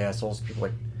hated those assholes. People,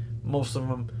 like, most of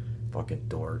them, fucking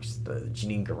dorks. The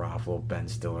Janine Garofalo, Ben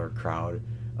Stiller crowd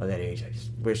of that age. I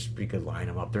just wish we could line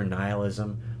them up. Their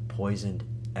nihilism poisoned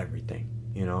everything.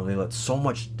 They let so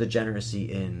much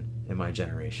degeneracy in my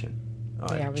generation.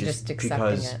 we're just accepting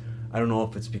because, it. I don't know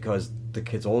if it's because the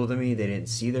kids older than me, they didn't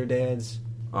see their dads.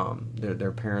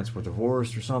 Their parents were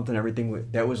divorced or something. Everything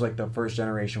that was like the first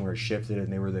generation where it shifted,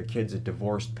 and they were the kids of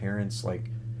divorced parents, like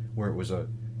where it was a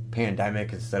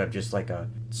pandemic instead of just like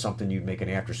something you'd make an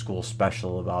after school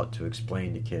special about to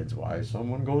explain to kids why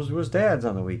someone goes to his dad's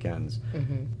on the weekends.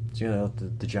 So they let the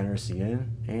degeneracy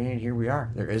in, and here we are.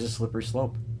 There is a slippery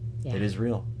slope. Yeah. It is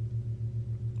real.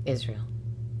 Israel.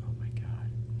 Oh my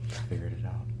God. Figured it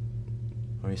out.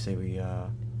 What do you say we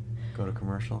go to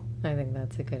commercial? I think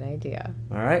that's a good idea.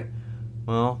 All right.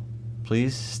 Well,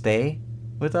 please stay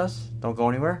with us. Don't go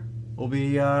anywhere. We'll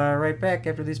be right back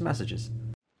after these messages.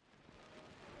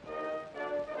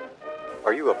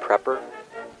 Are you a prepper?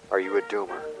 Are you a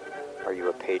doomer? Are you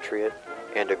a patriot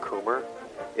and a coomer?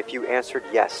 If you answered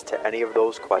yes to any of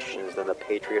those questions, then the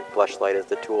Patriot Fleshlight is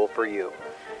the tool for you.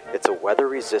 It's a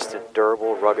weather-resistant,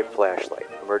 durable, rugged flashlight,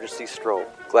 emergency strobe,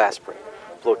 glass break,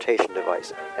 flotation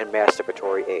device, and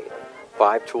masturbatory aid.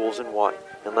 5 tools in one.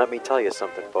 And let me tell you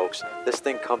something, folks. This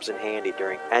thing comes in handy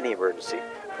during any emergency,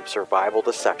 from survival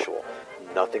to sexual.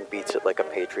 Nothing beats it like a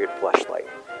Patriot Fleshlight.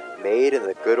 Made in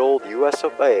the good old US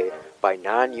of A by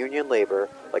non-union labor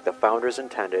like the founders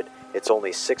intended, it's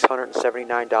only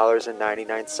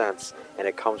 $679.99, and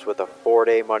it comes with a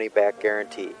 4-day money-back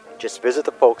guarantee. Just visit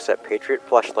the folks at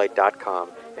PatriotFleshlight.com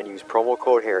and use promo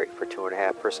code Harry for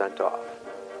 2.5% off.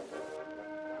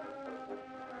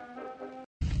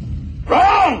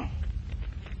 Wrong!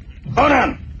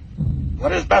 Conan,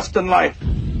 what is best in life?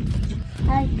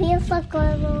 I feel for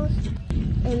girls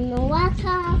in the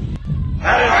water.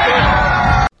 That is good.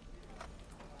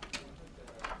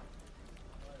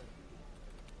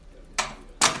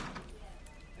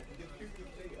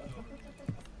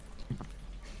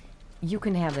 You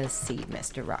can have a seat,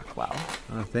 Mr. Rockwell.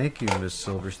 Thank you, Miss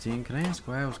Silverstein. Can I ask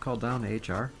why I was called down to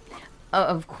HR?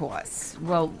 Of course.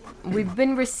 Well, we've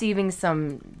been receiving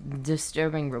some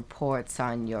disturbing reports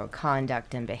on your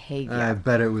conduct and behavior. I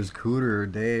bet it was Cooter or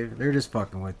Dave. They're just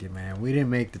fucking with you, man. We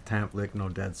didn't make the temp lick no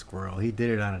dead squirrel. He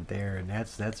did it on a dare, and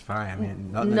that's fine. I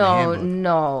mean, nothing in the handbook.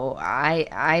 No.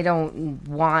 I don't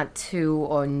want to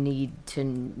or need to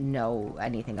know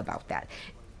anything about that.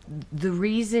 The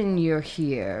reason you're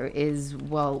here is,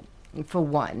 well, for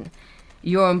one,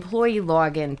 your employee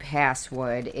login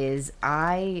password is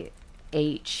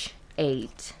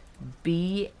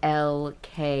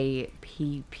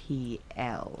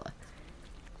IH8BLKPPL.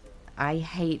 I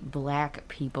hate black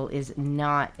people is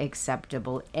not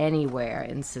acceptable anywhere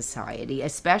in society,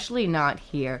 especially not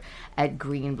here at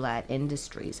Greenblatt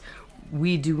Industries.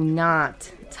 We do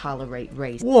not tolerate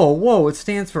race. Whoa, it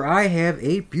stands for I have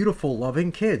 8 beautiful,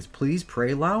 loving kids. Please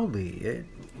pray loudly.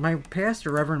 My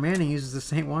pastor, Reverend Manning, uses the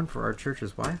same one for our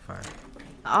church's Wi-Fi.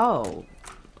 Oh,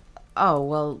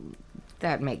 well,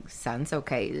 that makes sense.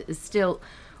 Okay, still,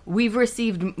 we've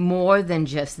received more than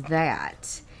just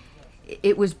that.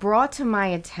 It was brought to my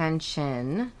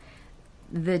attention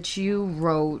that you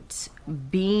wrote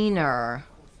Beaner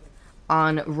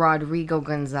on Rodrigo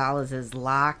Gonzalez's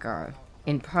locker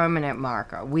in permanent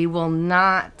marker. We will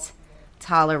not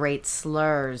tolerate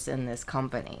slurs in this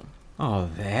company. Oh,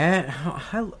 that?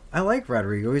 I like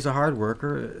Rodrigo. He's a hard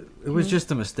worker. It was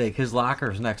just a mistake. His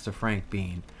locker is next to Frank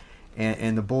Bean.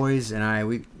 And the boys and I,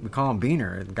 we call him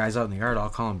Beaner. The guys out in the yard all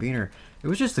call him Beaner. It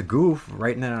was just a goof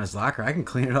writing that on his locker. I can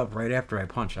clean it up right after I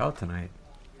punch out tonight.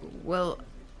 Well,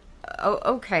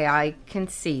 okay, I can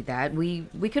see that. We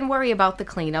can worry about the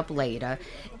cleanup later.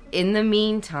 In the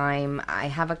meantime, I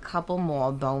have a couple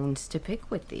more bones to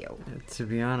pick with you. To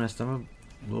be honest, I'm a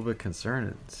little bit concerned.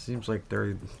 It seems like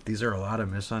these are a lot of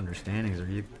misunderstandings. Are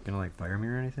you going to, fire me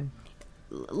or anything?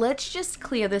 Let's just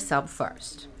clear this up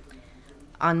first.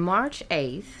 On March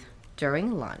 8th,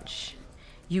 during lunch,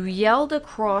 you yelled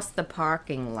across the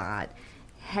parking lot,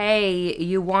 "Hey,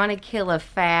 you want to kill a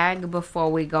fag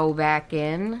before we go back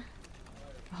in?"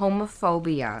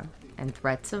 Homophobia and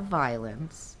threats of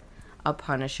violence are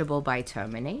punishable by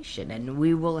termination, and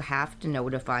we will have to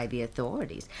notify the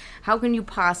authorities. How can you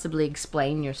possibly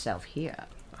explain yourself here?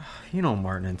 You know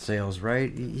Martin in sales,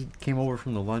 right? He came over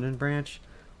from the London branch.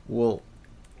 Well,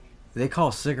 they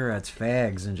call cigarettes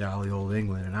fags in jolly old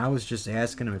England, and I was just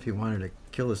asking him if he wanted to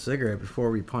kill a cigarette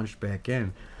before we punched back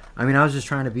in. I mean, I was just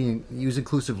trying to use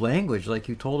inclusive language like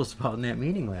you told us about in that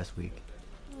meeting last week.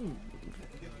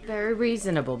 Very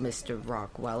reasonable, Mr.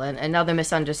 Rockwell. And another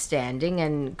misunderstanding,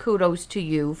 and kudos to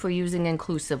you for using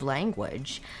inclusive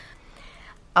language.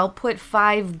 I'll put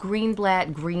 5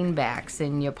 Greenblatt greenbacks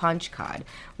in your punch card.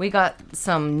 We got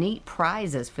some neat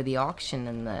prizes for the auction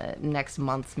in the next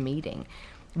month's meeting.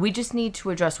 We just need to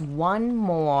address one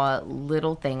more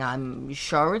little thing. I'm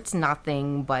sure it's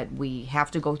nothing, but we have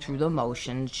to go through the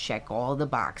motions, check all the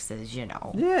boxes, you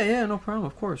know. Yeah, no problem.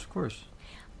 Of course.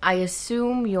 I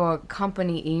assume your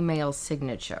company email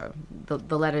signature,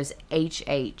 the letters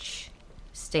HH,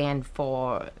 stand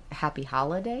for Happy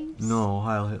Holidays? No,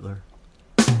 Heil Hitler.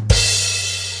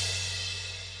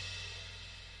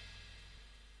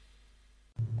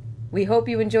 We hope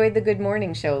you enjoyed the Good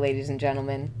Morning Show, ladies and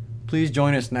gentlemen. Please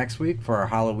join us next week for our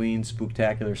Halloween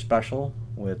Spooktacular special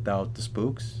without the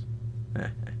spooks.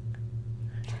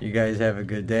 You guys have a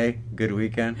good day, good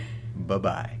weekend.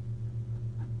 Bye-bye.